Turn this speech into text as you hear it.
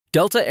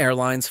Delta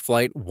Airlines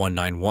Flight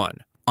 191.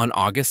 On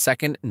August 2,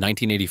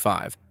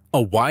 1985, a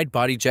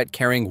wide-body jet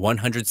carrying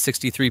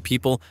 163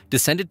 people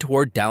descended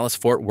toward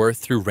Dallas-Fort Worth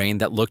through rain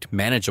that looked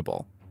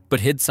manageable,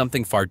 but hid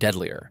something far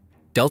deadlier.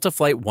 Delta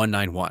Flight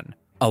 191,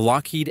 a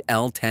Lockheed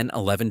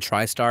L-1011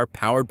 TriStar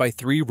powered by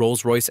 3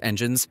 Rolls-Royce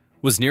engines,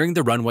 was nearing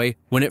the runway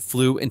when it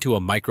flew into a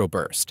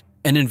microburst,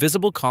 an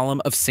invisible column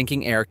of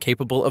sinking air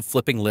capable of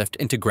flipping lift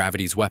into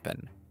gravity's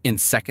weapon. In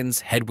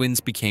seconds,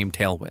 headwinds became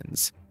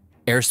tailwinds.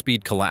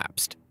 Airspeed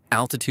collapsed.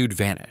 Altitude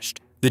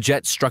vanished. The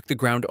jet struck the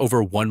ground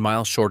over 1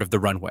 mile short of the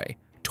runway,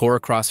 tore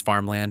across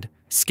farmland,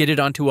 skidded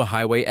onto a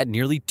highway at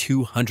nearly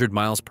 200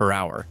 miles per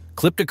hour,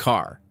 clipped a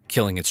car,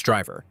 killing its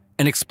driver,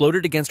 and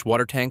exploded against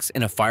water tanks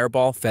in a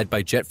fireball fed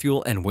by jet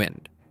fuel and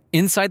wind.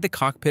 Inside the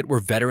cockpit were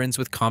veterans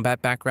with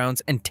combat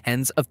backgrounds and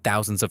tens of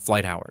thousands of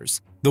flight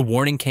hours. The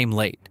warning came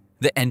late.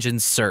 The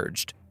engines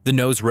surged. The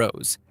nose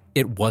rose.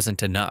 It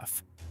wasn't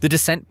enough. The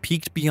descent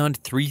peaked beyond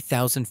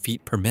 3,000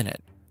 feet per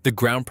minute. The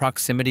ground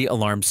proximity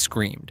alarm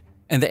screamed,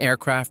 and the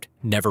aircraft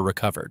never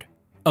recovered.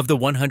 Of the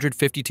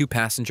 152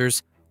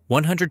 passengers,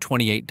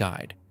 128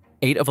 died.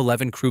 8 of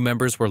 11 crew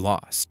members were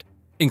lost.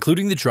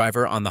 Including the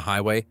driver on the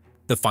highway,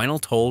 the final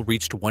toll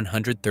reached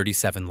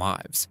 137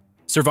 lives.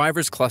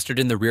 Survivors clustered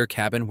in the rear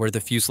cabin where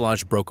the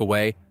fuselage broke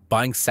away,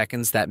 buying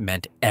seconds that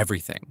meant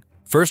everything.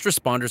 First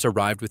responders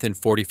arrived within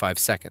 45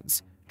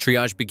 seconds.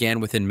 Triage began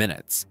within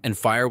minutes, and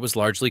fire was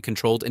largely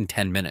controlled in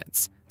 10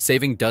 minutes,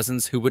 saving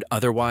dozens who would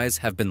otherwise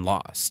have been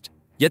lost.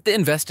 Yet the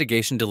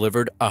investigation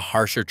delivered a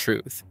harsher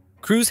truth.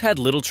 Crews had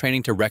little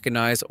training to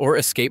recognize or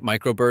escape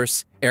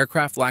microbursts,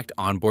 aircraft lacked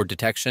onboard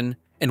detection,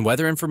 and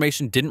weather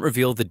information didn't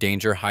reveal the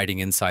danger hiding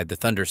inside the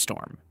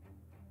thunderstorm.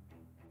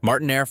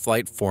 Martinair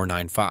Flight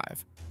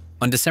 495.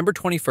 On December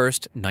 21,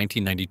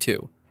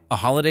 1992, a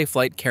holiday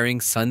flight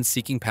carrying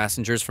sun-seeking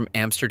passengers from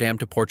Amsterdam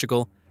to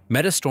Portugal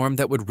met a storm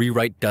that would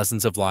rewrite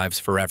dozens of lives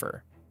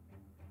forever.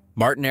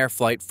 Martinair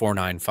Flight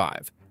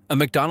 495. A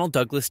McDonnell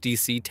Douglas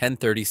DC-1030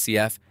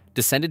 CF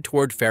descended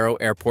toward Faro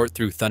Airport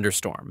through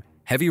thunderstorm,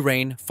 heavy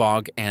rain,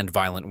 fog, and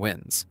violent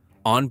winds.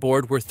 On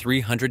board were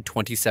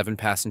 327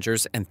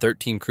 passengers and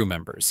 13 crew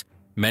members,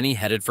 many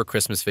headed for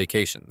Christmas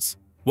vacations.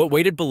 What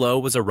waited below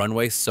was a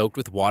runway soaked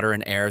with water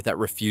and air that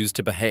refused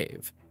to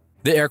behave.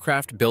 The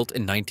aircraft, built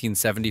in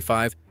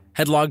 1975,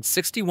 had logged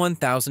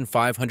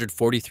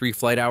 61,543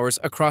 flight hours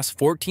across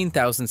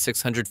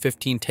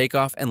 14,615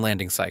 takeoff and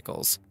landing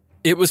cycles.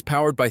 It was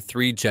powered by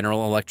 3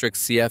 General Electric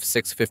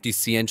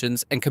CF650C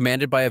engines and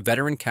commanded by a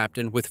veteran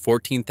captain with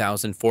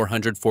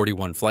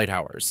 14,441 flight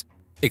hours.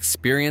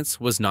 Experience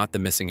was not the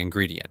missing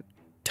ingredient.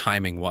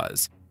 Timing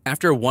was.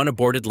 After one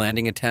aborted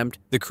landing attempt,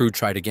 the crew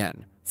tried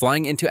again,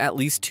 flying into at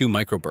least 2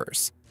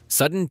 microbursts.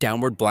 Sudden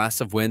downward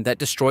blasts of wind that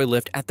destroy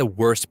lift at the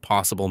worst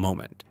possible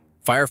moment.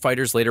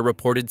 Firefighters later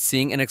reported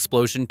seeing an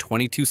explosion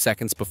 22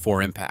 seconds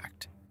before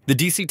impact. The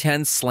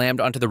DC-10 slammed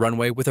onto the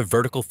runway with a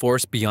vertical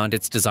force beyond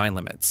its design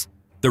limits.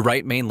 The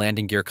right main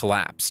landing gear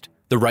collapsed.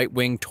 The right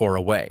wing tore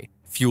away.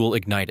 Fuel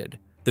ignited.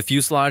 The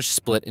fuselage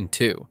split in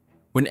 2.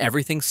 When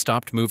everything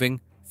stopped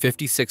moving,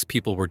 56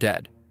 people were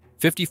dead.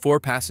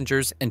 54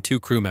 passengers and 2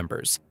 crew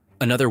members.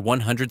 Another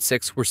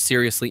 106 were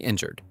seriously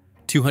injured.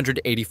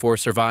 284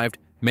 survived,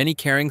 many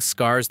carrying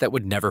scars that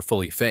would never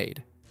fully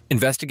fade.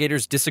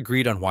 Investigators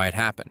disagreed on why it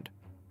happened.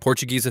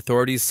 Portuguese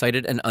authorities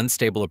cited an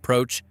unstable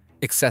approach,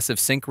 excessive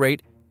sink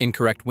rate,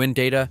 incorrect wind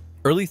data,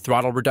 early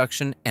throttle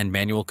reduction, and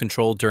manual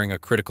control during a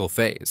critical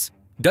phase.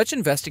 Dutch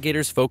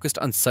investigators focused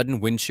on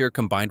sudden wind shear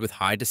combined with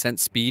high descent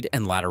speed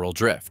and lateral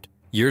drift.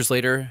 Years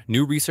later,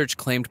 new research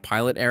claimed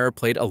pilot error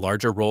played a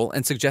larger role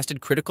and suggested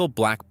critical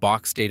black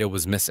box data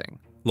was missing.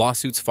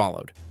 Lawsuits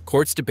followed.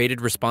 Courts debated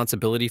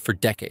responsibility for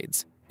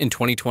decades. In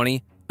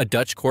 2020, a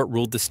Dutch court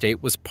ruled the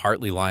state was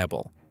partly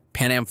liable.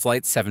 Pan Am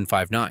Flight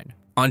 759.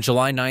 On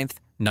July 9,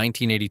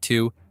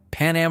 1982,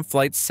 Pan Am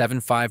Flight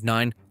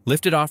 759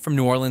 lifted off from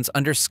New Orleans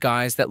under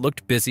skies that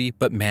looked busy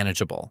but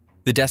manageable.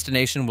 The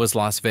destination was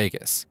Las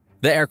Vegas.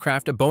 The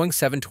aircraft, a Boeing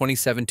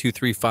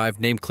 727-235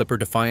 named Clipper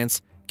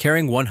Defiance,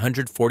 carrying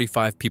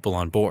 145 people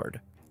on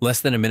board. Less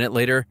than a minute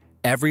later,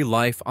 every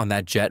life on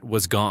that jet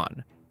was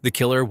gone. The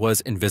killer was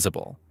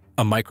invisible.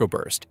 A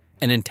microburst,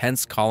 an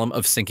intense column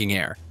of sinking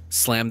air,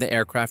 slammed the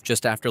aircraft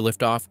just after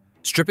liftoff,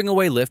 stripping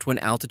away lift when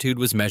altitude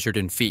was measured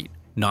in feet,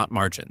 not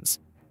margins.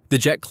 The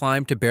jet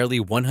climbed to barely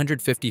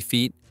 150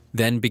 feet,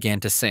 then began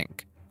to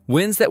sink.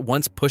 Winds that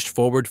once pushed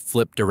forward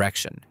flipped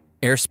direction.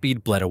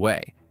 Airspeed bled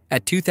away.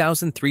 At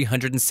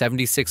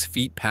 2,376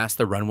 feet past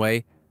the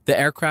runway, the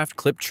aircraft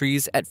clipped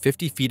trees at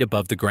 50 feet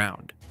above the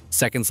ground.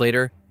 Seconds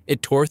later,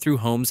 it tore through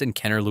homes in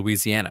Kenner,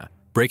 Louisiana,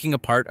 breaking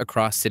apart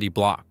across city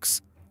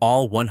blocks.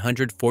 All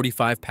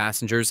 145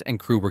 passengers and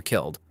crew were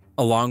killed,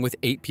 along with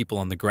 8 people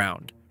on the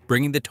ground,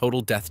 bringing the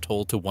total death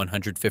toll to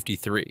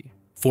 153.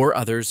 4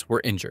 others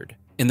were injured.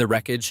 In the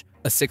wreckage,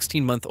 a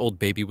 16-month-old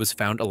baby was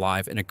found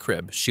alive in a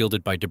crib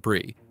shielded by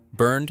debris,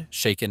 burned,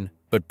 shaken,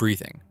 but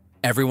breathing.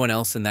 Everyone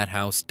else in that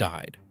house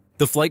died.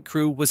 The flight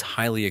crew was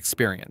highly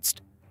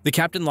experienced. The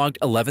captain logged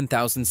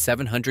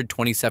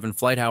 11,727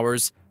 flight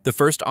hours, The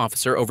first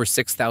officer over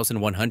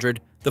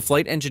 6,100, the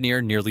flight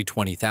engineer nearly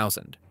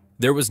 20,000.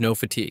 There was no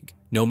fatigue,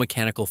 no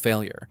mechanical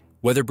failure.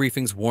 Weather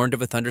briefings warned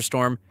of a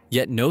thunderstorm,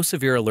 yet no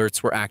severe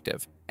alerts were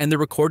active, and the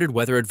recorded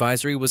weather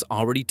advisory was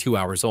already 2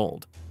 hours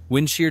old.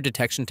 Wind shear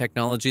detection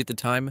technology at the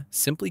time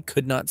simply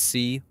could not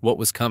see what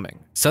was coming.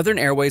 Southern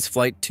Airways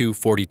Flight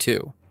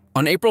 242.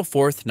 On April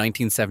 4,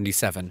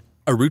 1977,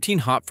 a routine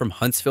hop from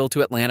Huntsville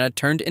to Atlanta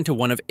turned into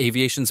one of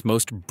aviation's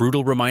most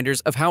brutal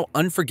reminders of how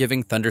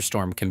unforgiving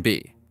thunderstorm can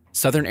be.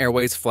 Southern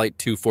Airways Flight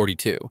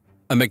 242,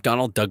 a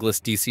McDonnell Douglas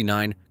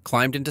DC-9,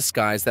 climbed into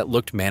skies that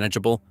looked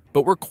manageable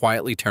but were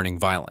quietly turning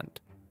violent.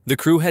 The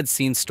crew had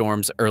seen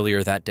storms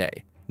earlier that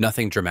day,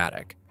 nothing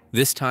dramatic.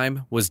 This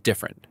time was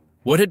different.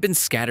 What had been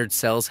scattered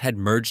cells had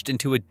merged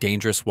into a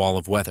dangerous wall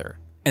of weather,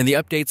 and the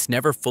updates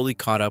never fully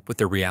caught up with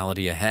the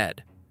reality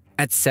ahead.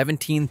 At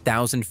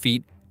 17,000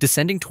 feet,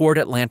 descending toward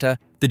Atlanta,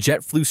 the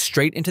jet flew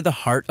straight into the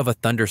heart of a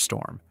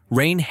thunderstorm.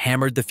 Rain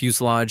hammered the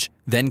fuselage,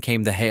 then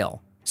came the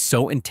hail,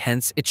 so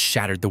intense it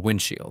shattered the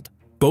windshield.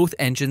 Both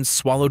engines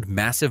swallowed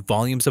massive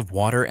volumes of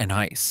water and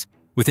ice.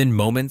 Within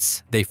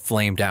moments, they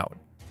flamed out.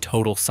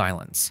 Total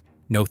silence.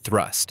 No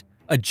thrust.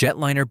 A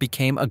jetliner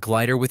became a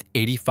glider with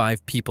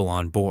 85 people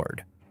on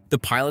board. The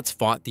pilots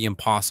fought the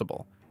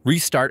impossible.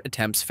 Restart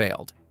attempts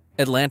failed.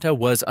 Atlanta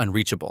was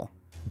unreachable.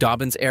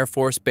 Dobbins Air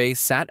Force Base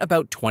sat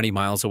about 20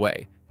 miles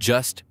away,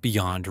 just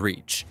beyond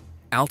reach.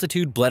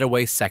 Altitude bled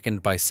away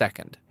second by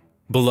second.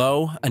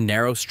 Below, a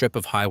narrow strip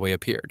of highway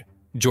appeared,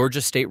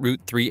 Georgia State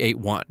Route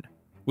 381.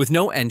 With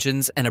no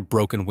engines and a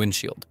broken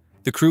windshield,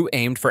 the crew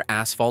aimed for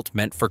asphalt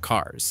meant for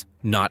cars,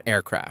 not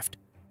aircraft.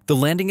 The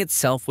landing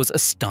itself was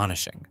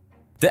astonishing.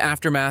 The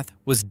aftermath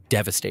was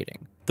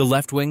devastating. The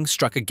left wing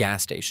struck a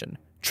gas station,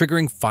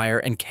 triggering fire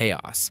and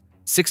chaos.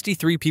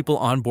 63 people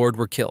on board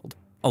were killed,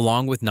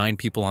 along with 9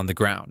 people on the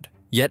ground.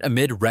 Yet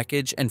amid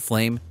wreckage and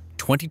flame,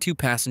 22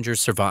 passengers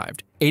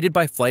survived, aided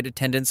by flight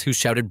attendants who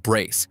shouted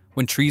 "brace"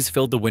 when trees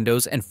filled the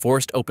windows and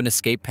forced open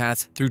escape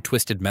paths through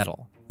twisted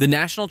metal. The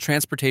National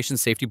Transportation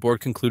Safety Board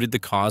concluded the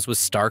cause was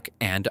stark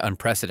and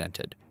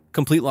unprecedented.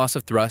 Complete loss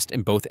of thrust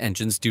in both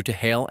engines due to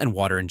hail and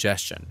water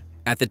ingestion.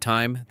 At the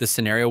time, the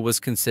scenario was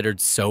considered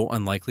so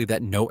unlikely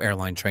that no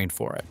airline trained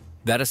for it.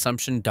 That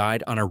assumption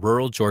died on a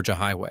rural Georgia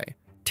highway.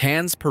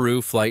 TANS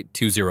Peru Flight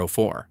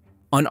 204.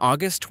 On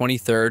August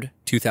 23,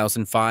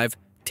 2005,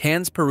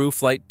 TANS Peru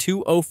Flight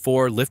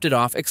 204 lifted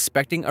off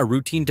expecting a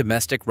routine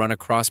domestic run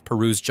across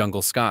Peru's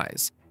jungle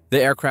skies.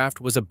 The aircraft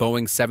was a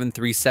Boeing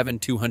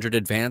 737-200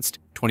 Advanced,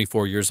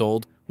 24 years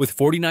old, with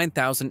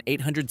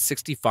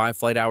 49,865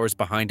 flight hours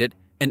behind it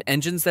and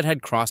engines that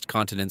had crossed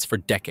continents for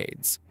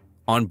decades.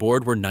 On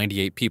board were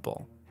 98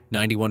 people,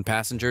 91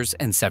 passengers,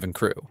 and 7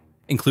 crew,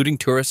 including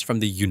tourists from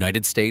the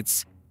United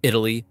States,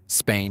 Italy,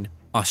 Spain,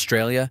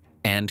 Australia,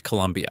 and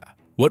Colombia.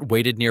 What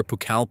waited near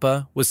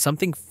Pucallpa was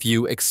something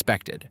few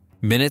expected.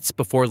 Minutes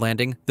before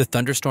landing, the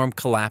thunderstorm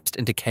collapsed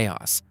into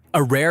chaos.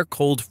 A rare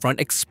cold front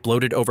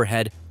exploded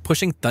overhead,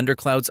 pushing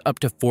thunderclouds up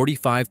to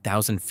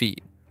 45,000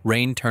 feet.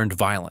 Rain turned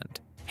violent.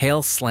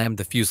 Hail slammed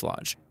the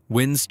fuselage.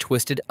 Winds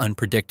twisted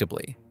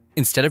unpredictably.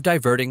 Instead of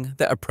diverting,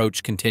 the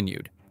approach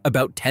continued.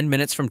 About 10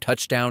 minutes from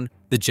touchdown,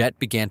 the jet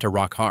began to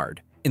rock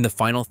hard. In the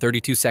final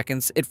 32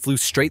 seconds, it flew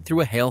straight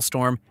through a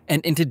hailstorm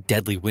and into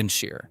deadly wind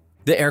shear.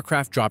 The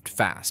aircraft dropped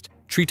fast.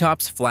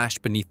 Treetops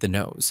flashed beneath the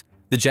nose.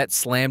 The jet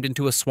slammed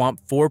into a swamp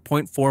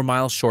 4.4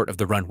 miles short of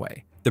the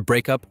runway. The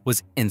breakup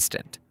was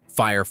instant.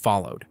 Fire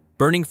followed.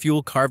 Burning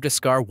fuel carved a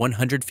scar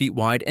 100 feet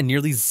wide and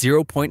nearly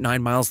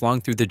 0.9 miles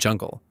long through the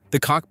jungle. The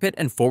cockpit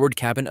and forward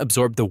cabin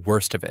absorbed the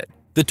worst of it.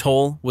 The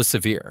toll was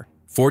severe.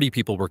 40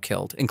 people were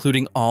killed,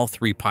 including all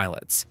 3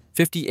 pilots.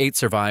 58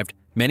 survived,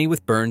 many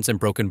with burns and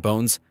broken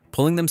bones,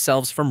 pulling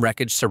themselves from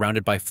wreckage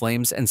surrounded by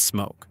flames and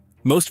smoke.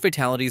 Most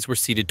fatalities were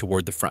seated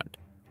toward the front,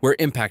 where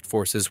impact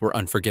forces were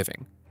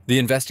unforgiving. The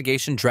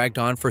investigation dragged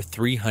on for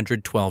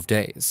 312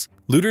 days.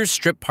 Looters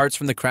stripped parts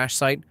from the crash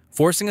site,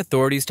 forcing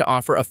authorities to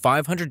offer a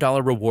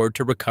 $500 reward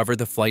to recover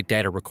the flight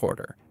data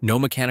recorder. No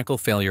mechanical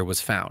failure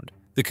was found.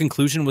 The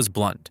conclusion was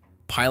blunt: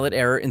 pilot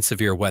error in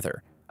severe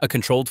weather, a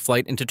controlled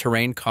flight into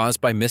terrain caused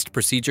by missed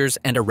procedures,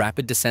 and a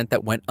rapid descent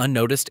that went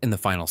unnoticed in the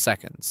final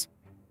seconds.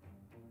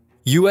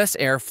 U.S.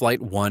 Air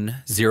Flight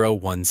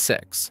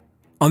 1016.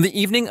 On the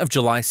evening of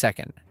July 2,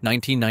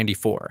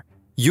 1994,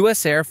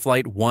 U.S. Air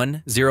Flight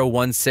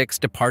 1016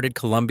 departed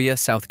Columbia,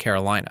 South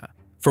Carolina,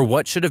 for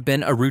what should have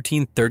been a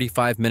routine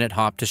 35-minute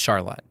hop to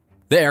Charlotte.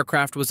 The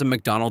aircraft was a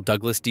McDonnell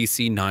Douglas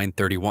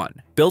DC-931,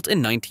 built in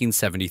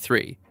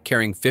 1973,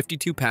 carrying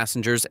 52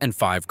 passengers and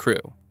 5 crew.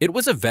 It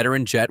was a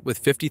veteran jet with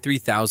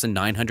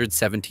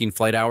 53,917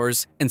 flight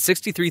hours and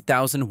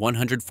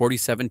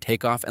 63,147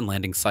 takeoff and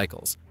landing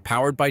cycles,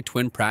 powered by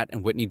twin Pratt &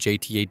 Whitney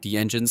JT8D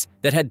engines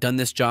that had done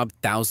this job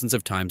thousands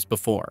of times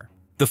before.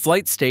 The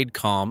flight stayed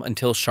calm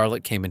until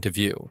Charlotte came into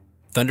view.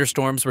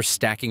 Thunderstorms were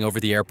stacking over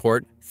the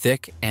airport,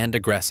 thick and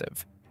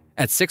aggressive.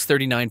 At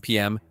 6:39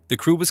 p.m., the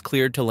crew was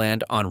cleared to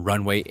land on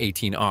runway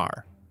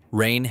 18R.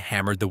 Rain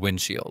hammered the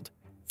windshield.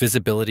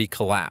 Visibility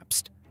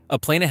collapsed. A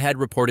plane ahead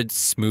reported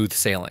smooth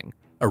sailing,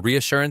 a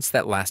reassurance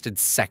that lasted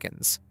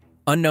seconds.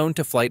 Unknown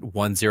to Flight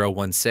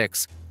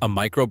 1016, a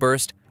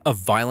microburst, a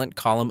violent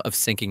column of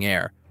sinking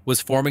air,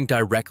 was forming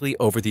directly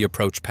over the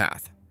approach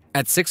path.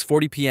 At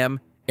 6:40 p.m.,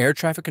 air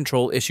traffic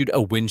control issued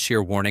a wind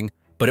shear warning,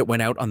 but it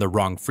went out on the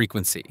wrong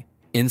frequency.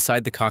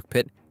 Inside the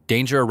cockpit,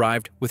 danger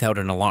arrived without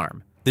an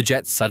alarm. The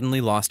jet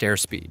suddenly lost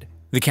airspeed.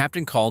 The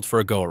captain called for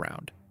a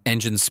go-around.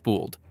 Engines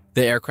spooled.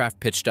 The aircraft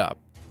pitched up.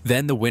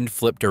 Then the wind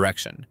flipped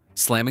direction,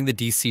 slamming the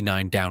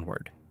DC-9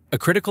 downward. A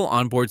critical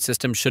onboard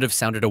system should have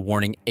sounded a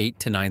warning 8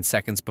 to 9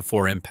 seconds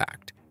before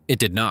impact. It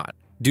did not,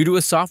 due to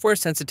a software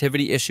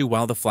sensitivity issue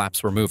while the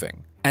flaps were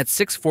moving. At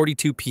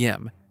 6:42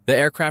 p.m., the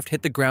aircraft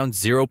hit the ground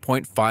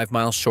 0.5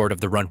 miles short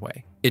of the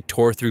runway. It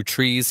tore through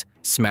trees,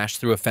 smashed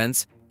through a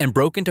fence, and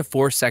broke into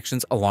 4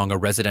 sections along a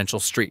residential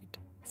street.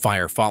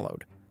 Fire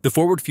followed. The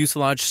forward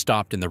fuselage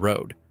stopped in the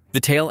road. The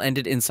tail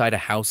ended inside a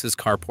house's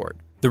carport.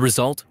 The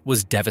result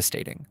was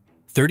devastating.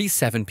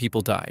 37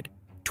 people died.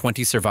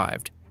 20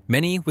 survived,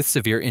 many with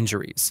severe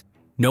injuries.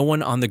 No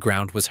one on the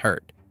ground was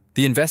hurt.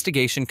 The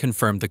investigation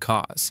confirmed the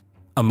cause: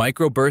 a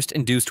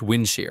microburst-induced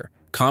wind shear,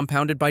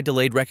 compounded by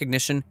delayed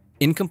recognition,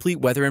 incomplete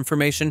weather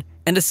information,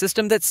 and a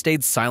system that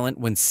stayed silent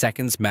when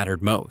seconds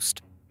mattered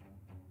most.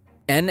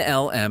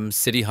 NLM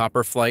City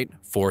Hopper Flight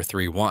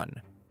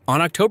 431.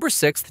 On October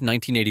 6,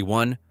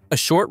 1981, a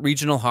short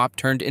regional hop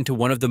turned into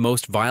one of the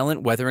most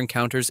violent weather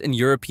encounters in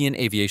European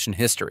aviation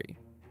history.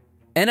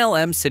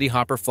 NLM City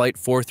Hopper Flight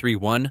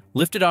 431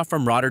 lifted off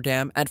from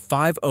Rotterdam at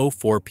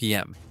 5:04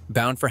 p.m.,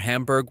 bound for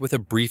Hamburg with a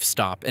brief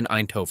stop in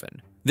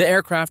Eindhoven. The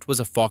aircraft was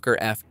a Fokker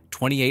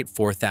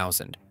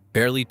F-28-4000,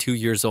 barely 2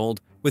 years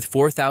old, with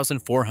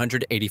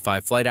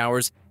 4,485 flight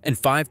hours and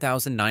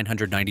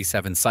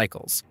 5,997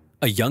 cycles,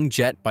 a young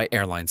jet by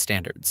airline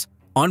standards.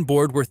 On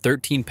board were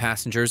 13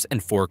 passengers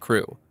and 4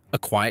 crew, a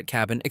quiet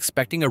cabin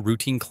expecting a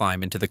routine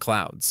climb into the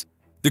clouds.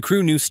 The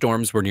crew knew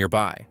storms were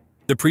nearby.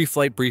 The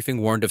pre-flight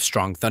briefing warned of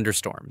strong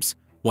thunderstorms,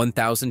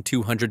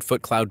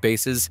 1,200-foot cloud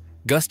bases,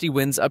 gusty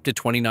winds up to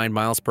 29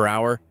 miles per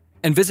hour,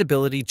 and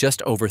visibility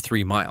just over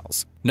 3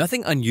 miles.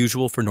 Nothing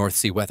unusual for North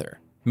Sea weather.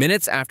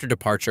 Minutes after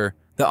departure,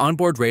 the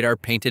onboard radar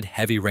painted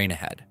heavy rain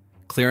ahead.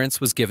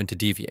 Clearance was given to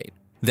deviate.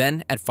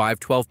 Then, at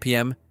 5:12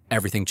 p.m.,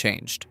 everything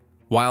changed.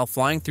 While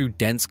flying through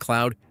dense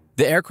cloud,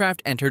 the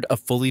aircraft entered a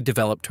fully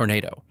developed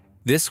tornado.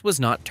 This was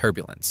not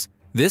turbulence.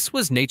 This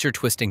was nature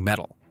twisting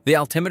metal. The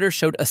altimeter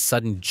showed a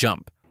sudden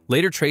jump,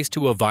 later traced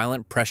to a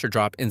violent pressure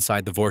drop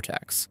inside the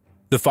vortex.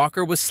 The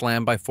Fokker was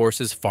slammed by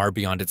forces far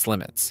beyond its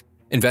limits.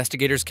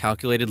 Investigators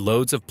calculated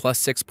loads of plus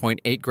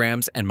 6.8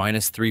 grams and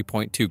minus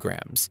 3.2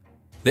 grams.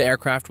 The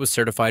aircraft was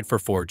certified for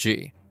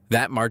 4G.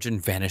 That margin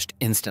vanished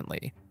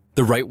instantly.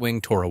 The right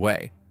wing tore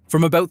away.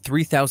 From about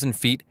 3,000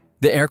 feet,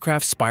 the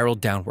aircraft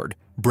spiraled downward,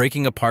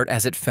 breaking apart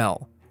as it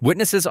fell.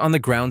 Witnesses on the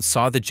ground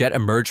saw the jet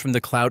emerge from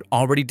the cloud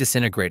already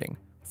disintegrating,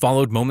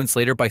 followed moments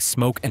later by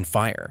smoke and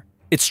fire.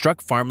 It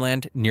struck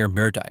farmland near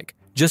Moerdijk,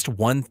 just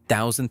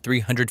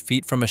 1,300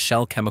 feet from a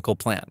Shell chemical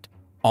plant.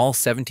 All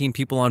 17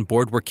 people on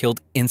board were killed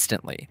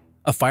instantly.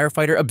 A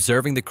firefighter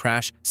observing the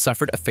crash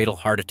suffered a fatal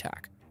heart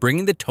attack,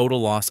 bringing the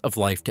total loss of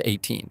life to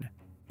 18.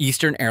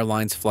 Eastern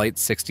Airlines Flight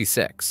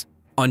 66.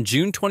 On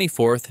June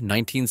 24,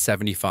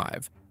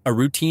 1975, a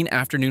routine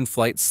afternoon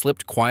flight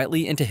slipped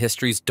quietly into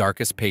history's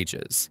darkest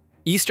pages.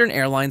 Eastern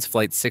Airlines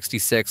Flight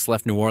 66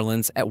 left New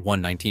Orleans at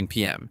 1:19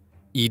 p.m.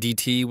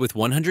 EDT with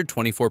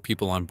 124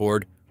 people on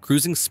board,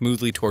 cruising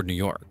smoothly toward New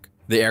York.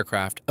 The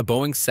aircraft, a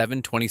Boeing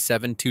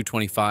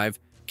 727-225,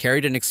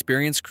 carried an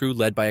experienced crew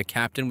led by a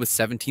captain with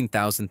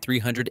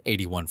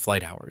 17,381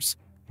 flight hours.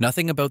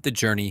 Nothing about the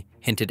journey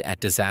hinted at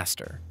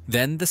disaster.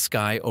 Then the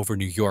sky over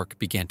New York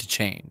began to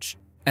change.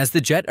 As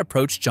the jet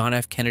approached John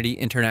F. Kennedy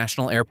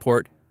International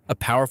Airport, a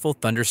powerful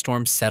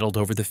thunderstorm settled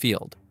over the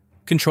field.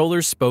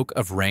 Controllers spoke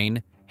of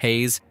rain,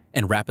 haze,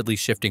 and rapidly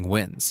shifting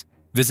winds.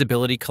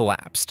 Visibility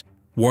collapsed.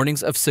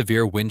 Warnings of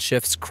severe wind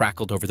shifts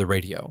crackled over the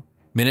radio.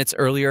 Minutes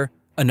earlier,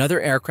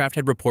 another aircraft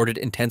had reported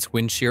intense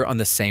wind shear on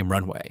the same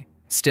runway.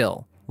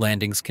 Still,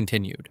 landings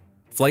continued.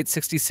 Flight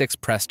 66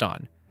 pressed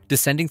on,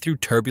 descending through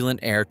turbulent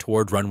air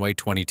toward runway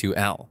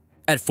 22L.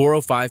 At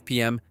 4:05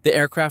 p.m., the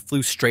aircraft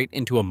flew straight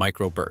into a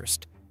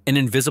microburst, an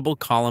invisible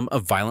column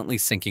of violently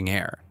sinking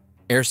air.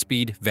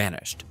 Airspeed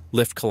vanished.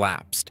 Lift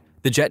collapsed.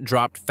 The jet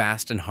dropped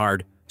fast and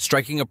hard,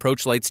 striking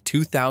approach lights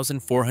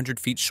 2,400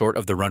 feet short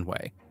of the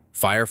runway.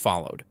 Fire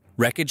followed.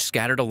 Wreckage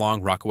scattered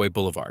along Rockaway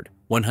Boulevard.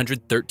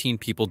 113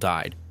 people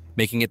died,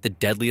 making it the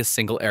deadliest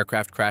single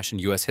aircraft crash in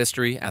U.S.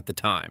 history at the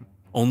time.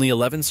 Only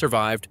 11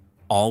 survived,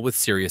 all with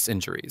serious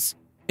injuries.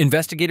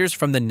 Investigators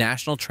from the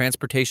National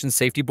Transportation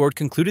Safety Board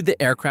concluded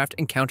the aircraft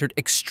encountered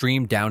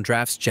extreme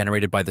downdrafts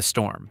generated by the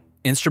storm.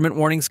 Instrument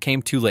warnings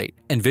came too late,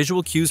 and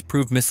visual cues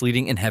proved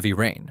misleading in heavy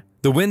rain.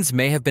 The winds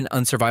may have been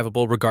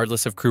unsurvivable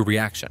regardless of crew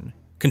reaction.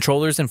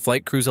 Controllers and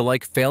flight crews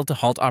alike failed to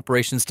halt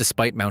operations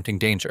despite mounting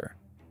danger.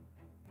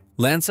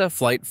 LANSA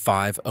Flight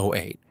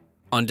 508.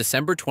 On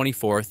December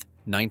 24,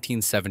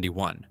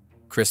 1971,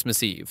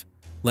 Christmas Eve,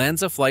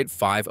 LANSA Flight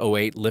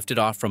 508 lifted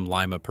off from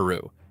Lima,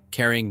 Peru,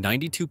 carrying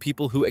 92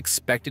 people who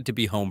expected to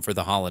be home for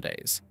the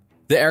holidays.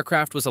 The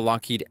aircraft was a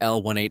Lockheed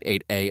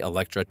L-188A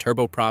Electra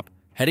turboprop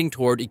heading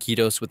toward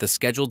Iquitos with a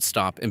scheduled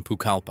stop in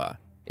Pucallpa.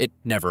 It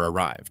never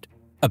arrived.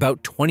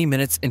 About 20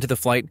 minutes into the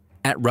flight,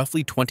 at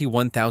roughly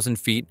 21,000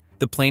 feet,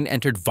 the plane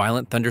entered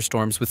violent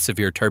thunderstorms with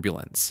severe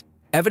turbulence.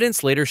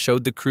 Evidence later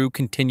showed the crew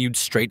continued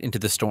straight into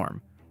the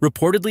storm,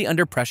 reportedly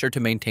under pressure to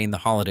maintain the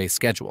holiday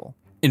schedule.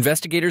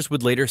 Investigators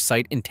would later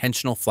cite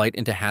intentional flight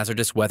into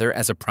hazardous weather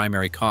as a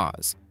primary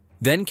cause.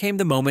 Then came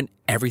the moment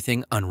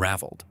everything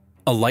unraveled.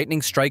 A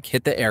lightning strike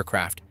hit the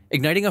aircraft,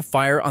 igniting a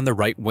fire on the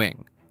right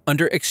wing.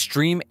 Under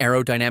extreme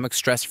aerodynamic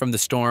stress from the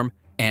storm,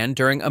 and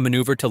during a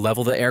maneuver to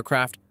level the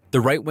aircraft, the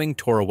right wing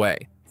tore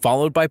away,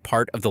 followed by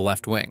part of the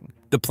left wing.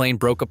 The plane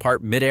broke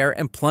apart midair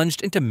and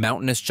plunged into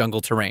mountainous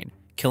jungle terrain,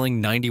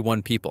 killing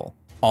 91 people,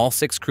 all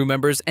 6 crew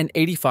members and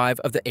 85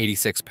 of the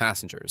 86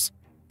 passengers.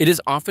 It is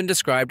often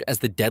described as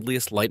the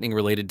deadliest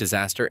lightning-related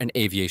disaster in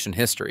aviation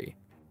history.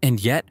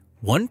 And yet,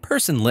 one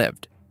person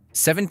lived.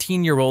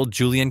 17-year-old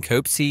Julian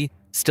Copsey,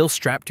 still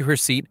strapped to her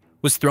seat,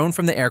 was thrown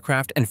from the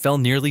aircraft and fell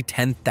nearly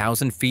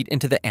 10,000 feet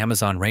into the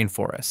Amazon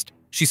rainforest.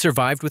 She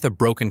survived with a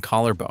broken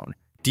collarbone,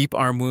 deep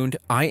arm wound,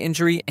 eye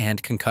injury,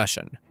 and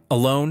concussion.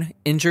 Alone,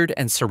 injured,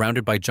 and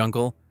surrounded by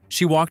jungle,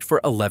 she walked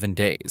for 11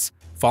 days,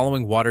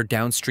 following water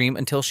downstream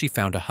until she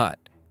found a hut.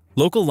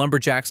 Local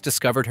lumberjacks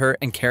discovered her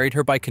and carried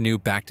her by canoe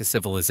back to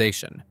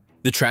civilization.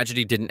 The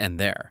tragedy didn't end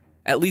there.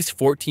 At least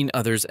 14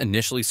 others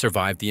initially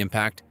survived the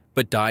impact,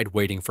 but died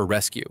waiting for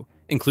rescue,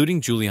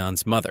 including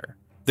Julian's mother.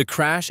 The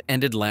crash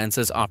ended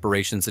LANSA's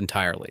operations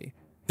entirely.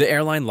 The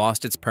airline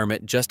lost its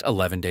permit just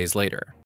 11 days later.